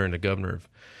Lieutenant Governor and the governor have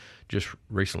just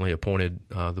recently appointed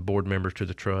the board members to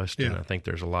the trust, and I think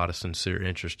there's a lot of sincere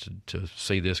interest to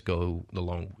see this go the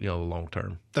long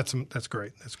term. That's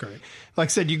great. That's great. Like I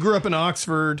said, you grew up in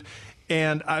Oxford,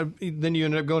 and then you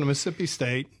ended up going to Mississippi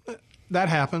State. That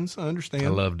happens. I understand. I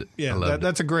loved it. Yeah,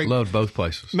 that's a great. Loved both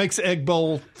places. Makes Egg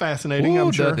Bowl fascinating. Ooh,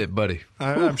 I'm sure. Doesn't it, buddy?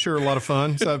 I'm sure a lot of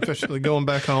fun, so especially going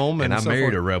back home. And I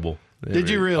married a rebel. Did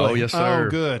you really? Oh, yes, sir. Oh,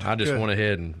 good. I just good. went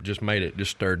ahead and just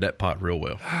stirred that pot real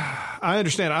well. I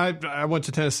understand. I went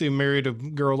to Tennessee and married a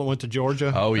girl that went to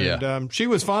Georgia. Oh, yeah. And she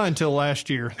was fine till last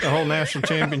year, the whole national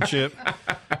championship.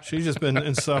 She's just been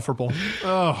insufferable.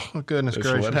 Oh, goodness That's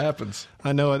gracious. what happens.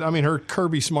 I know it. I mean, her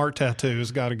Kirby Smart tattoo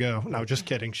has got to go. No, just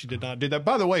kidding. She did not do that.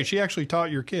 By the way, she actually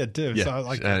taught your kid, too. Yeah, So I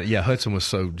like yeah. Hudson was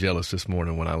so jealous this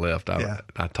morning when I left. Yeah.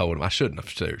 I told him I shouldn't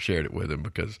have shared it with him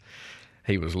because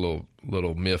he was a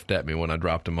little miffed at me when I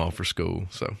dropped him off for school.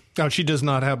 So Oh, she does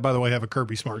not have, by the way, have a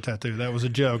Kirby Smart tattoo. That was a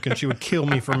joke, and she would kill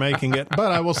me for making it.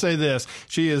 But I will say this: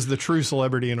 she is the true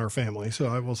celebrity in our family. So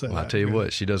I will say that. I tell you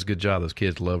what, she does a good job. Those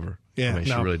kids love her. Yeah, I mean,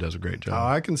 she really does a great job.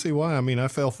 I can see why. I mean, I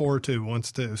fell for her too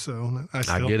once too. So I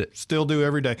get it. Still do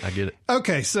every day. I get it.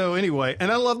 Okay, so anyway,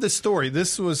 and I love this story.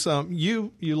 This was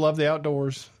you love the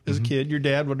outdoors as a kid. Your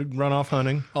dad would run off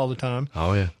hunting all the time.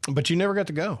 Oh yeah. But you never got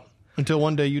to go until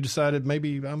one day you decided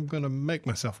maybe I'm going to make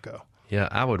myself go. Yeah,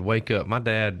 I would wake up. My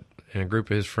dad and a group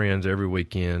of his friends every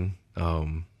weekend,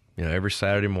 every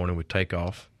Saturday morning we'd take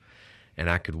off, and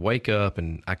I could wake up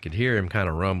and I could hear him kind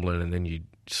of rumbling, and then you'd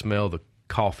smell the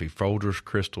coffee, Folgers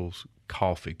Crystals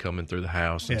coffee coming through the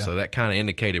house. And so that kind of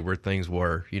indicated where things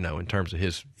were, in terms of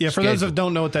his for those that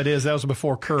don't know what that is, that was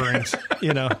before Currings.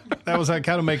 That was how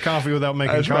to make coffee without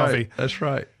making That's coffee. Right. That's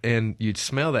right. And you'd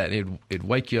smell that, and it'd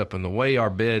wake you up. And the way our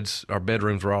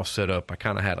bedrooms were all set up, I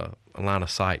kind of had a line of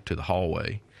sight to the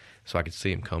hallway, so I could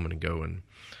see him coming and going.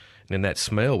 And then that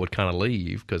smell would kind of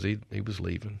leave because he was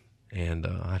leaving. And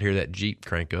I'd hear that Jeep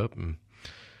crank up, and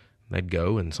they'd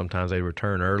go, and sometimes they'd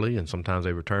return early, and sometimes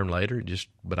they'd return later.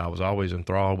 But I was always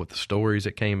enthralled with the stories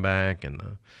that came back, and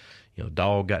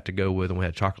dog got to go with them. We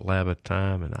had Chocolate Lab at the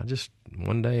time, and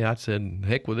one day I said,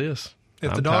 "Heck with this!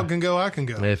 If the dog can go, I can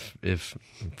go." If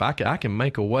I can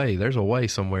make a way, there's a way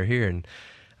somewhere here. And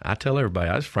I tell everybody,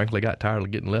 I just frankly got tired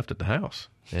of getting left at the house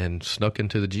and snuck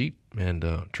into the Jeep. And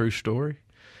true story,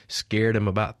 scared him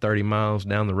about 30 miles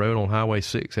down the road on Highway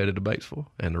 6 headed to Batesville,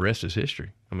 and the rest is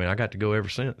history. I mean, I got to go ever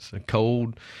since.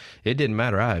 Cold, it didn't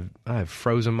matter. I have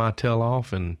frozen my tail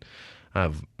off, and I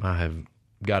have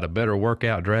got a better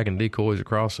workout dragging decoys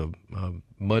across a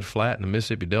mud flat in the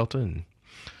Mississippi Delta, and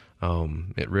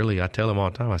it really, I tell them all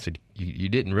the time, I said, you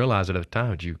didn't realize it at the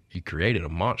time, but you created a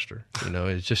monster.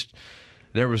 It's just,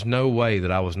 there was no way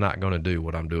that I was not going to do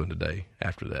what I'm doing today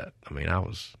after that. I mean,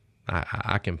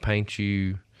 I can paint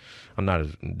you. I'm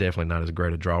definitely not as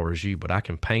great a drawer as you, but I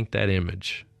can paint that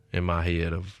image in my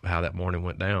head of how that morning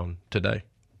went down today.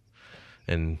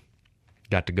 And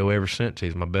got to go ever since.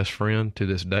 He's my best friend to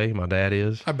this day. My dad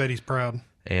is. I bet he's proud.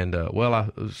 And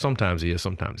sometimes he is,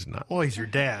 sometimes he's not. Well, he's your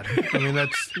dad. I mean,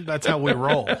 that's how we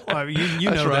roll.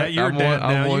 You know right. that. You're dad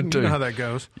now. You too. know how that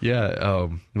goes. Yeah,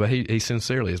 but he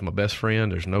sincerely is my best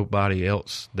friend. There's nobody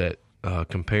else that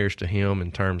compares to him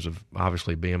in terms of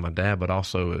obviously being my dad, but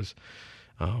also as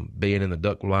being in the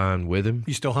duck line with him.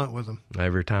 You still hunt with him?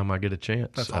 Every time I get a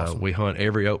chance. That's awesome. We hunt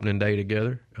every opening day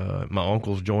together. My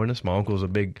uncles join us. My uncle's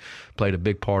played a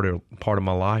big part of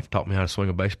my life, taught me how to swing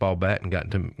a baseball bat, and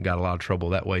got a lot of trouble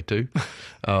that way too.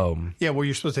 Yeah, well,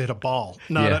 you're supposed to hit a ball,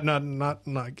 not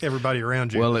everybody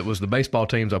around you. Well, it was the baseball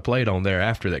teams I played on there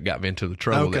after that got me into the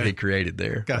trouble that he created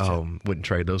there. Gotcha. Wouldn't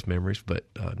trade those memories, but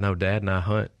no, Dad and I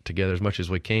hunt together as much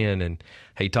as we can, and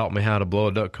he taught me how to blow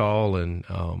a duck call, and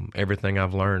everything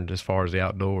I've learned as far as the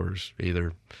outdoors,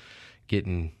 either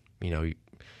getting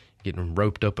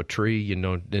roped up a tree,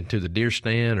 into the deer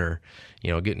stand, or,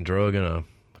 getting drug in a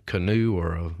canoe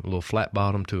or a little flat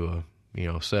bottom to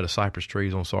a set of cypress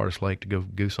trees on Sardis Lake to go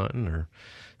goose hunting, or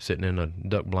sitting in a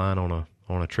duck blind on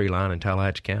a tree line in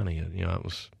Tallahatchie County.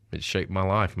 It shaped my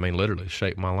life. I mean, literally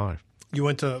shaped my life. You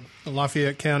went to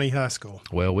Lafayette County High School.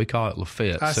 Well, we call it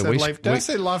Lafayette. Did I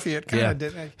say Lafayette County? Yeah.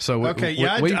 Did I? So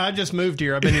I just moved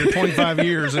here. I've been here 25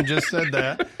 years and just said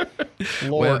that.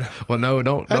 Lord. Well, no,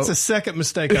 don't. That's a second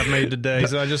mistake I've made today,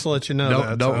 so I just let you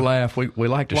know Don't laugh. We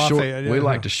like to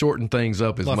like to shorten things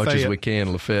up as much as we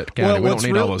can. Lafayette County. Well, we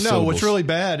don't need all those syllables. What's really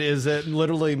bad is that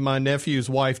literally my nephew's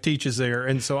wife teaches there,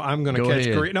 and so I'm going to catch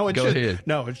grief. No, Go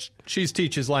ahead. She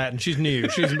teaches Latin. She's new.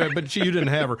 But you didn't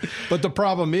have her. But the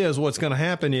problem is, what's going to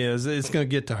happen is it's going to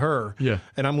get to her. Yeah.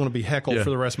 And I'm going to be heckled for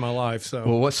the rest of my life. So.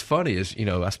 Well, what's funny is,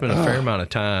 I spent a fair amount of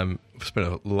time. Spent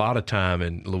a lot of time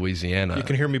in Louisiana. You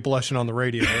can hear me blushing on the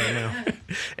radio right now.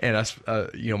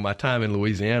 And my time in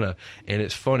Louisiana, and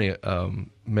it's funny.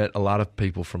 Met a lot of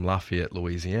people from Lafayette,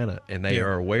 Louisiana, and they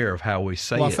are aware of how we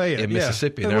say Lafayette, it in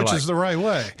Mississippi, and which is the right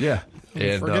way. Yeah.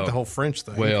 And forget the whole French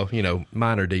thing. Well,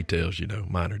 minor details.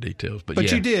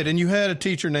 But you did, and you had a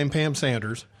teacher named Pam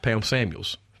Sanders. Pam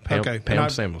Samuels. Pam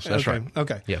Samuels. That's right.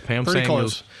 Okay. Yeah, Pam Pretty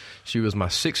Samuels. Close. She was my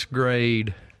sixth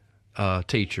grade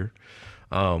teacher.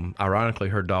 Ironically,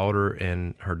 her daughter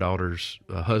and her daughter's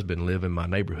husband live in my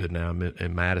neighborhood now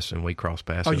in Madison. We cross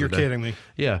paths. Oh, you're kidding me.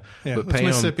 Yeah. But Pam,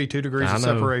 Mississippi, 2 degrees of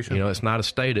separation. You know, it's not a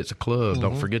state, it's a club.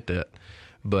 Don't forget that.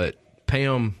 But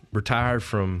Pam retired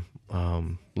from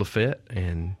Lafayette,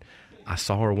 and I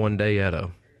saw her one day at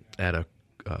a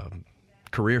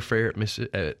career fair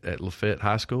at Lafayette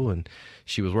High School, and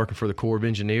she was working for the Corps of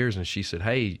Engineers, and she said,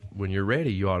 "Hey, when you're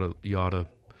ready, you ought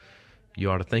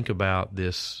to think about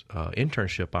this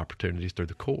internship opportunities through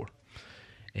the Corps."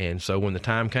 And so when the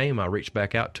time came, I reached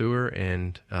back out to her,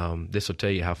 and this will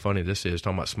tell you how funny this is,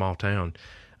 talking about small town.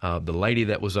 The lady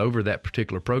that was over that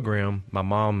particular program, my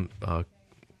mom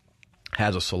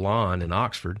has a salon in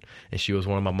Oxford, and she was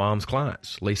one of my mom's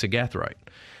clients, Lisa Gathright.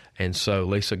 And so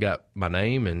Lisa got my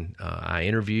name, and I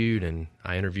interviewed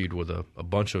with a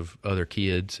bunch of other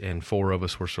kids, and 4 of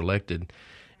us were selected.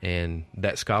 And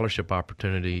that scholarship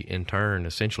opportunity, in turn,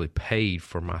 essentially paid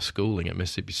for my schooling at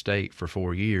Mississippi State for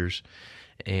 4 years,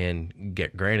 and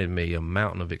granted me a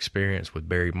mountain of experience with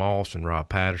Barry Moss and Rob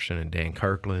Patterson and Dan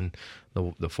Kirkland,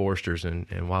 the foresters and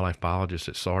wildlife biologists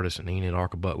at Sardis and Enid,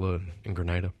 Arkabutla, and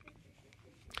Grenada.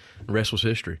 The rest was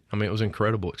history. I mean, it was an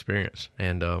incredible experience,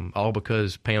 and all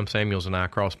because Pam Samuels and I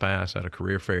crossed paths at a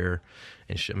career fair.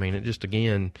 And it just,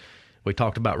 again, we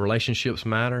talked about relationships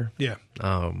matter. Yeah.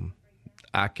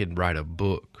 I could write a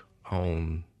book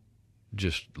on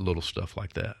just little stuff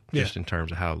like that, just in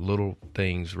terms of how little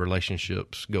things,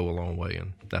 relationships go a long way,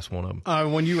 and that's one of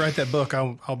them. When you write that book,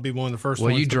 I'll be one of the first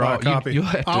ones you to draw, buy a copy.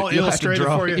 I'll illustrate it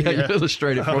for you. Yeah, you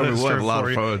illustrate it for me. We'll have a lot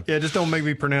of fun. Yeah, just don't make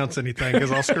me pronounce anything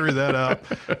because I'll screw that up.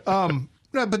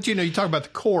 No, but you talk about the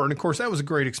Corps, and of course that was a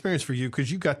great experience for you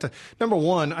because you got to, number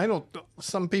one,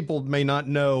 some people may not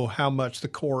know how much the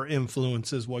Corps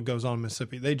influences what goes on in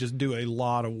Mississippi. They just do a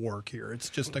lot of work here. It's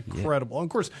just incredible. And of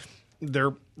course,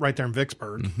 they're right there in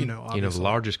Vicksburg, obviously. The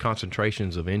largest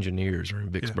concentrations of engineers are in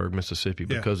Vicksburg, Mississippi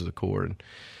because of the Corps.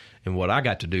 And what I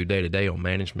got to do day to day on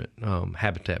management,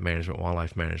 habitat management,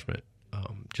 wildlife management,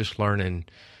 just learning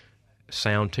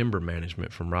sound timber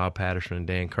management from Rob Patterson and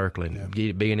Dan Kirkland,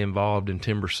 being involved in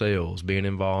timber sales, being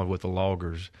involved with the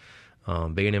loggers,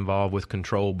 being involved with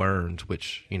control burns,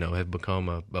 which, have become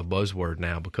a buzzword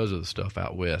now because of the stuff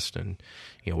out west. And,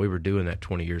 we were doing that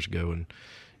 20 years ago. And,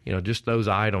 just those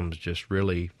items, just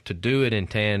really to do it in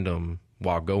tandem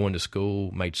while going to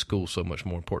school made school so much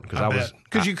more important.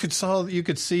 Because you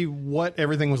could see what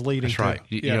everything was leading to. That's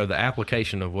right. The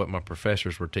application of what my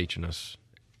professors were teaching us,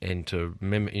 and to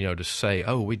to say,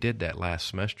 oh, we did that last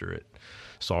semester at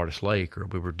Sardis Lake, or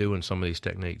we were doing some of these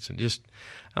techniques, and just,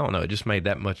 I don't know, it just made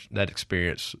that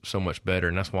experience so much better.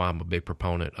 And that's why I'm a big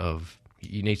proponent of,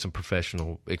 you need some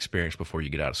professional experience before you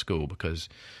get out of school, because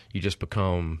you just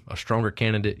become a stronger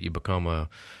candidate. You become a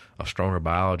stronger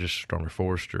biologist, stronger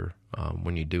forester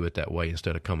when you do it that way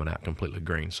instead of coming out completely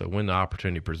green. So when the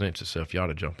opportunity presents itself, you ought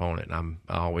to jump on it. And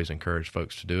I always encourage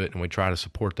folks to do it, and we try to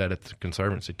support that at the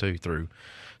Conservancy too through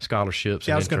scholarships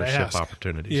and internship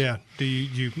opportunities. Yeah. Do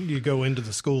you go into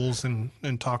the schools and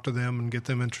talk to them and get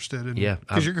them interested?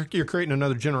 Because you're creating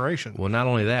another generation. Well, not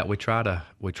only that, we try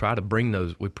to bring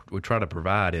those. We try to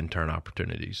provide intern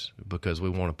opportunities because we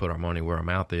want to put our money where our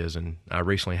mouth is. And I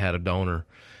recently had a donor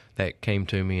that came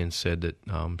to me and said that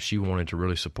she wanted to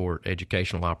really support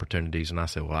educational opportunities. And I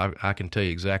said, well, I can tell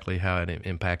you exactly how it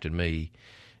impacted me.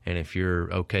 And if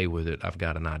you're okay with it, I've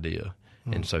got an idea.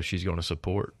 Mm. And so she's going to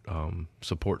support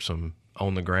some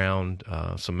on-the-ground,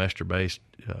 semester-based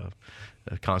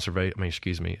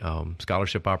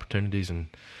scholarship opportunities.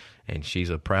 And she's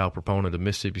a proud proponent of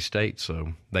Mississippi State,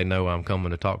 so they know I'm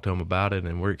coming to talk to them about it,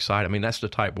 and we're excited. I mean, that's the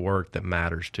type of work that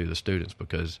matters to the students,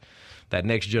 because that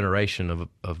next generation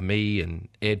of me and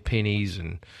Ed Penny's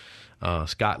and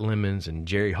Scott Lemons and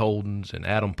Jerry Holden's and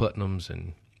Adam Putnam's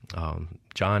and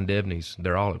John Devney's,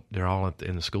 they're all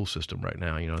in the school system right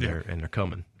now, they're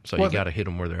coming. So you got to hit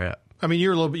them where they're at. I mean,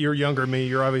 you're younger than me.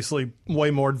 You're obviously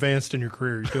way more advanced in your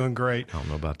career. You're doing great. I don't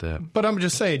know about that. But I'm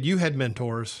just saying, you had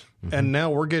mentors, and now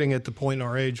we're getting at the point in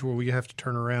our age where we have to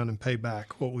turn around and pay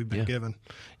back what we've been given.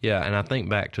 Yeah, and I think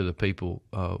back to the people,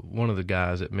 one of the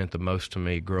guys that meant the most to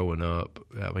me growing up,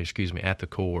 at the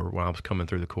Corps, when I was coming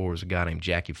through the Corps, was a guy named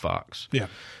Jackie Fox. Yeah.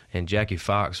 And Jackie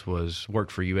Fox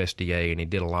worked for USDA, and he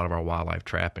did a lot of our wildlife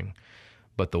trapping.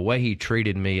 But the way he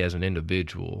treated me as an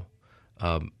individual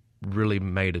really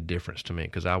made a difference to me,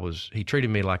 because he treated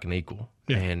me like an equal,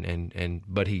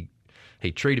 but he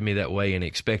treated me that way and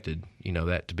expected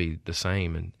that to be the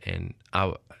same, and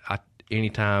I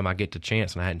anytime I get the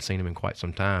chance, and I hadn't seen him in quite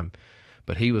some time,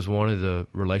 But he was one of the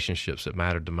relationships that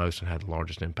mattered the most and had the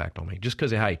largest impact on me, just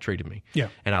because of how he treated me. Yeah.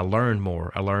 And I learned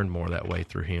more. I learned more that way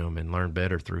through him, and learned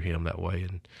better through him that way.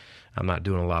 And I'm not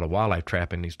doing a lot of wildlife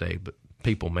trapping these days, but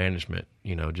people management,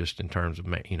 just in terms of,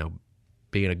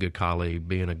 being a good colleague,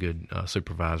 being a good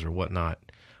supervisor, whatnot.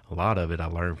 A lot of it I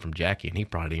learned from Jackie, and he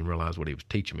probably didn't even realize what he was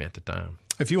teaching me at the time.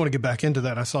 If you want to get back into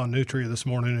that, I saw Nutria this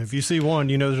morning. If you see one,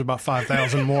 there's about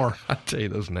 5,000 more. I tell you,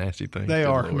 those nasty things. They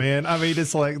are, Lord. man. I mean,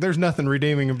 it's like there's nothing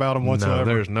redeeming about them whatsoever. No,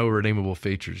 there's no redeemable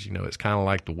features. It's kind of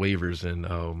like the Weavers in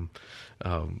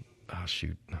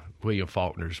William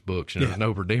Faulkner's books. There's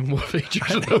no redeemable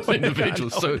features of those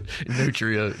individuals. So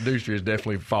Nutria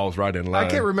definitely falls right in line. I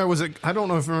can't remember. I don't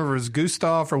know if it was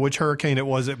Gustav or which hurricane it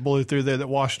was that blew through there that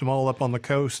washed them all up on the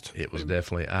coast. It was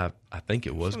definitely. I think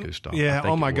it was Gustav. Yeah.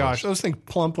 Oh my gosh, those things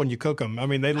plump when you cook them. I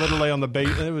mean, they literally on the bait.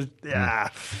 It was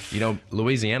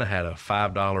Louisiana had a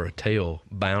 $5 a tail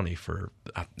bounty for.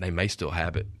 They may still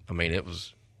have it. I mean, it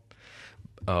was.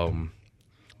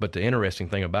 But the interesting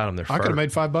thing about them, I could have made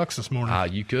 $5 this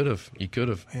morning. You could have.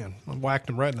 Man, I whacked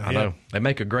them right in the head. I know. They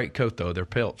make a great coat, though. Their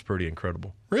pelt's pretty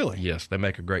incredible. Really? Yes, they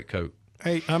make a great coat.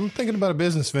 Hey, I'm thinking about a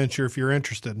business venture if you're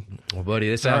interested. Well,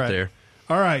 buddy, it's out there.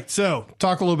 All right. So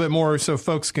talk a little bit more so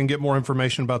folks can get more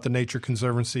information about the Nature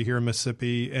Conservancy here in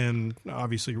Mississippi and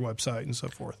obviously your website and so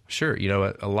forth. Sure.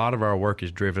 A lot of our work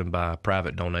is driven by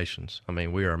private donations. I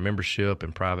mean, we are a membership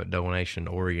and private donation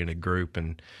oriented group,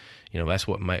 and that's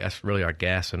that's really our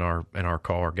gas in our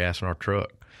car, gas in our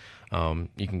truck.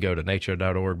 You can go to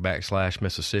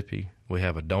nature.org/Mississippi. We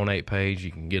have a donate page.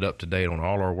 You can get up to date on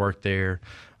all our work there.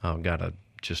 Got a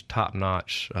just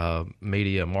top-notch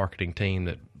media marketing team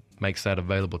that makes that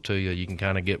available to you. You can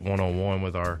kind of get one-on-one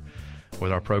with our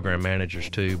program managers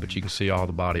too, but you can see all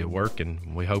the body of work,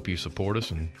 and we hope you support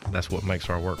us, and that's what makes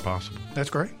our work possible. That's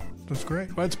great.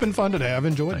 Well, it's been fun today. I've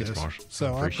enjoyed Thanks, this. Marshall.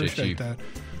 So I appreciate you. that.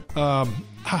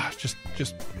 Just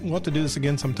we'll have to do this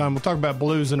again sometime. We'll talk about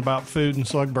blues and about food and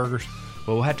slug burgers.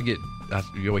 Well, we'll have to get.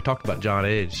 We talked about John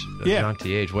Edge, John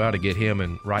T. Edge. We ought to get him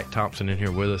and Wright Thompson in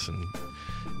here with us, and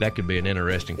that could be an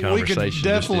interesting conversation. We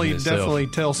could definitely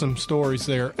tell some stories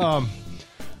there.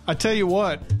 I tell you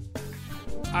what,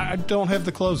 I don't have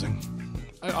the closing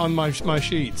on my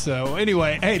sheet. So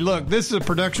anyway, hey, look, this is a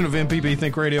production of MPB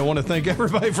Think Radio. I want to thank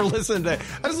everybody for listening today.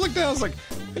 I just looked down, I was like,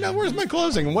 where's my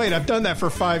closing? And wait, I've done that for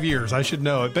 5 years. I should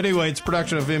know it. But anyway, it's a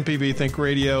production of MPB Think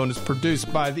Radio, and it's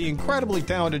produced by the incredibly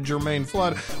talented Jermaine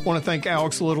Flood. I want to thank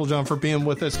Alex Littlejohn for being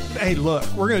with us. Hey, look,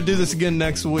 we're going to do this again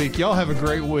next week. Y'all have a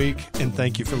great week, and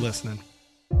thank you for listening.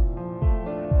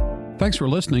 Thanks for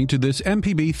listening to this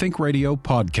MPB Think Radio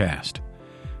podcast.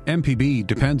 MPB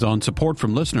depends on support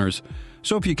from listeners,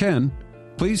 so if you can,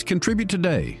 please contribute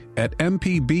today at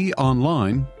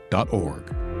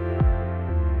mpbonline.org.